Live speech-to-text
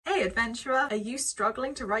Hey adventurer, are you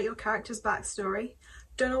struggling to write your character's backstory?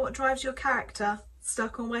 Don't know what drives your character?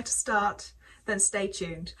 Stuck on where to start? Then stay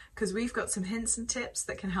tuned, because we've got some hints and tips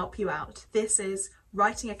that can help you out. This is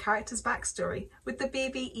Writing a Character's Backstory with the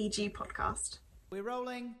BBEG podcast. We're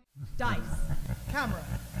rolling. Dice. Camera.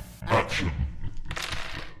 Action.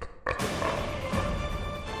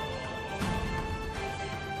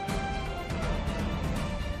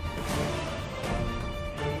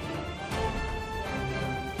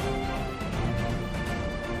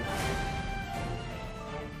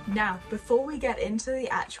 Now, before we get into the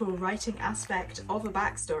actual writing aspect of a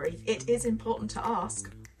backstory, it is important to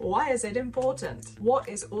ask, why is it important? What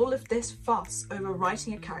is all of this fuss over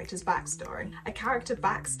writing a character's backstory? A character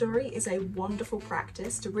backstory is a wonderful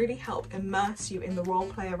practice to really help immerse you in the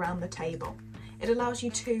roleplay around the table. It allows you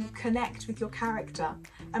to connect with your character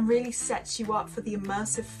and really sets you up for the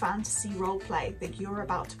immersive fantasy roleplay that you're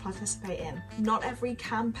about to participate in. Not every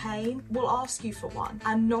campaign will ask you for one,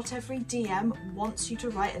 and not every DM wants you to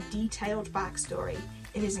write a detailed backstory.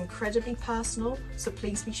 It is incredibly personal, so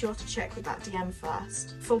please be sure to check with that DM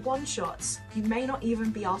first. For one-shots, you may not even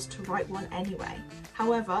be asked to write one anyway.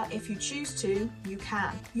 However, if you choose to, you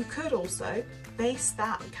can. You could also base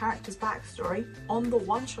that character's backstory on the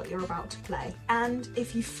one-shot you're about to play. And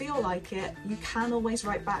if you feel like it, you can always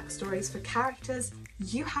write backstories for characters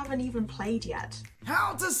you haven't even played yet.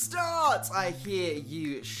 How to start? I hear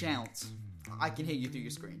you shout. I can hear you through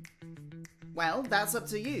your screen. Well, that's up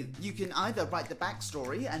to you. You can either write the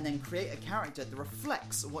backstory and then create a character that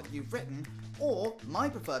reflects what you've written, or, my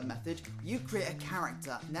preferred method, you create a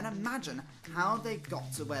character and then imagine how they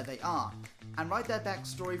got to where they are, and write their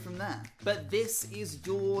backstory from there. But this is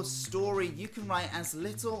your story. You can write as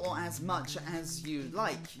little or as much as you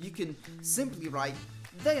like. You can simply write,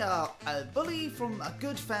 they are a bully from a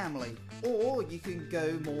good family, or you can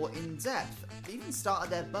go more in depth. Even start at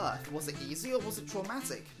their birth. Was it easy or was it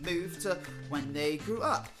traumatic? Move to when they grew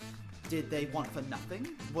up. Did they want for nothing?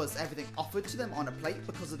 Was everything offered to them on a plate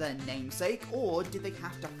because of their namesake? Or did they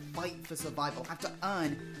have to fight for survival, have to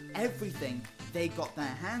earn everything they got their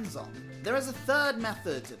hands on? There is a third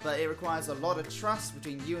method, but it requires a lot of trust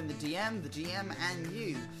between you and the GM and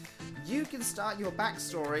you. You can start your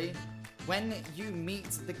backstory when you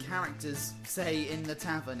meet the characters, say in the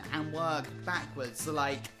tavern, and work backwards,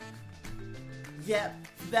 like, yep,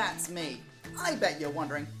 that's me. I bet you're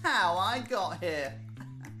wondering how I got here.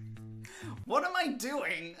 What am I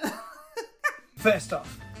doing? First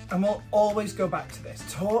off, and we'll always go back to this,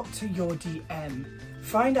 talk to your DM.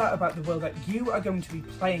 Find out about the world that you are going to be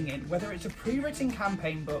playing in, whether it's a pre-written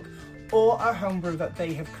campaign book or a homebrew that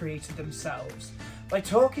they have created themselves. By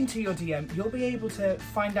talking to your DM, you'll be able to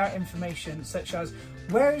find out information such as,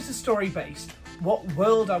 where is the story based? What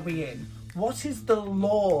world are we in? What is the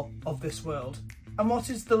lore of this world? And what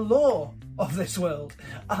is the law of this world?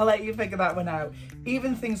 I'll let you figure that one out.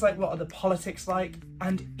 Even things like, what are the politics like?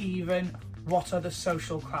 And even, what are the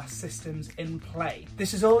social class systems in play?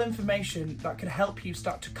 This is all information that can help you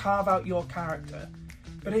start to carve out your character.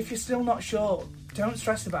 But if you're still not sure, don't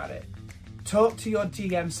stress about it. Talk to your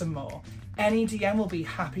DM some more. Any DM will be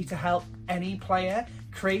happy to help any player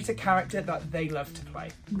create a character that they love to play.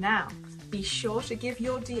 Now, be sure to give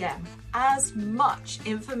your DM as much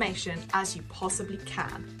information as you possibly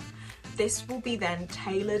can. This will be then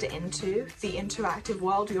tailored into the interactive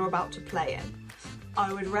world you're about to play in.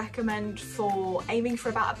 I would recommend for aiming for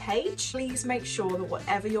about a page. Please make sure that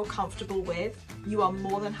whatever you're comfortable with, you are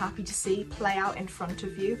more than happy to see play out in front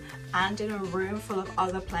of you and in a room full of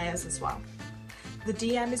other players as well. The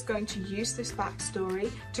DM is going to use this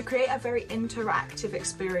backstory to create a very interactive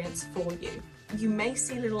experience for you. You may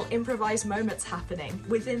see little improvised moments happening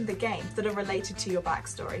within the game that are related to your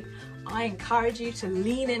backstory. I encourage you to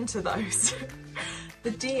lean into those.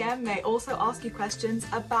 The DM may also ask you questions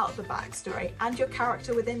about the backstory and your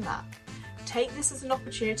character within that. Take this as an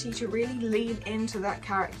opportunity to really lean into that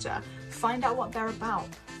character, find out what they're about,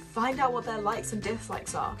 find out what their likes and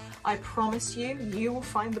dislikes are. I promise you, you will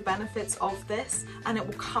find the benefits of this and it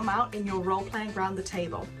will come out in your role-playing around the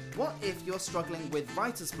table. What if you're struggling with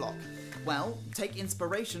writer's block? Well, take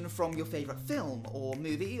inspiration from your favourite film or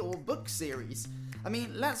movie or book series. I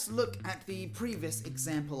mean, let's look at the previous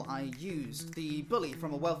example I used, the bully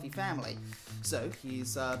from a wealthy family. So,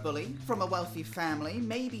 he's a bully from a wealthy family.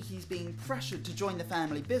 Maybe he's being pressured to join the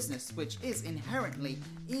family business, which is inherently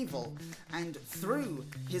evil. And through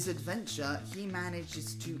his adventure, he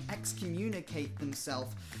manages to excommunicate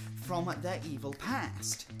himself from their evil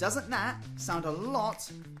past. Doesn't that sound a lot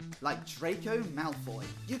like Draco Malfoy?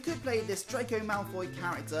 You could play this Draco Malfoy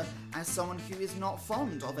character as someone who is not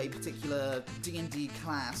fond of a particular D&D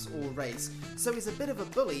class or race, so he's a bit of a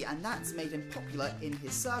bully and that's made him popular in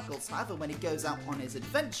his circles. However, when he goes out on his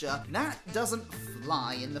adventure, that doesn't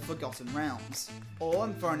fly in the Forgotten Realms. Or,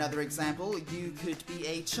 for another example, you could be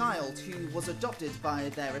a child who was adopted by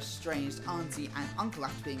their estranged auntie and uncle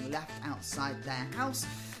after being left outside their house,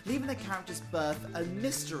 leaving the character's birth a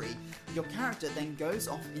mystery. Your character then goes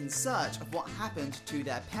off in search of what happened to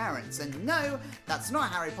their parents. And no, that's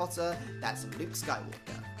not Harry Potter, that's Luke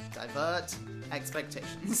Skywalker. Divert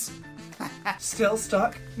expectations. Still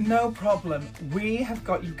stuck? No problem. We have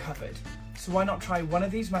got you covered. So why not try one of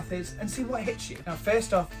these methods and see what hits you? Now,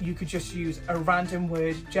 first off, you could just use a random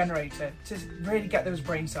word generator to really get those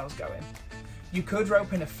brain cells going. You could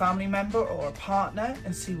rope in a family member or a partner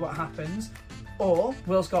and see what happens. Or,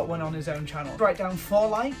 Will's got one on his own channel. Write down 4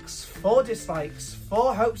 likes, 4 dislikes,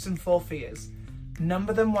 4 hopes and 4 fears.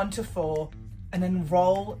 Number them 1 to 4 and then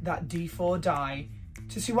roll that D4 die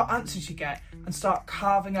to see what answers you get and start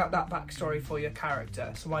carving out that backstory for your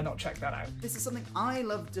character. So why not check that out? This is something I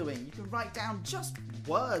love doing. You can write down just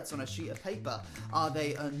words on a sheet of paper. Are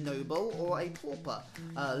they a noble or a pauper?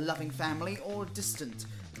 A loving family or distant?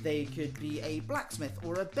 They could be a blacksmith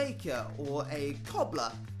or a baker or a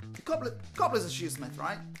cobbler. Cobbler's a shoesmith,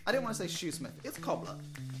 right? I didn't want to say shoesmith. It's cobbler.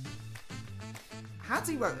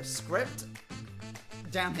 Hattie wrote a script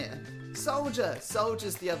down here. Soldier.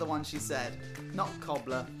 Soldier's the other one she said. Not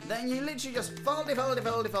cobbler. Then you literally just fold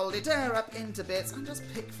it, tear up into bits, and just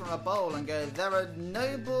pick from a bowl and go, they're a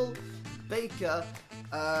noble baker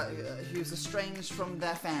who's estranged from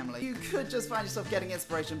their family. You could just find yourself getting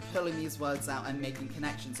inspiration, pulling these words out and making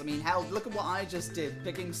connections. I mean, hell, look at what I just did,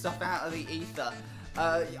 picking stuff out of the ether.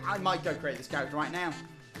 I might go create this character right now.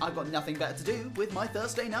 I've got nothing better to do with my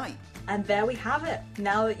Thursday night. And there we have it.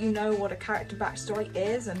 Now that you know what a character backstory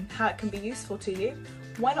is and how it can be useful to you,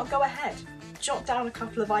 why not go ahead? Jot down a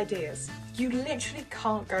couple of ideas. You literally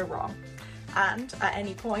can't go wrong. And at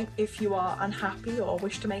any point, if you are unhappy or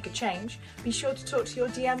wish to make a change, be sure to talk to your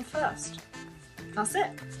DM first. That's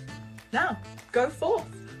it. Now, go forth.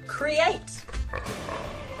 Create!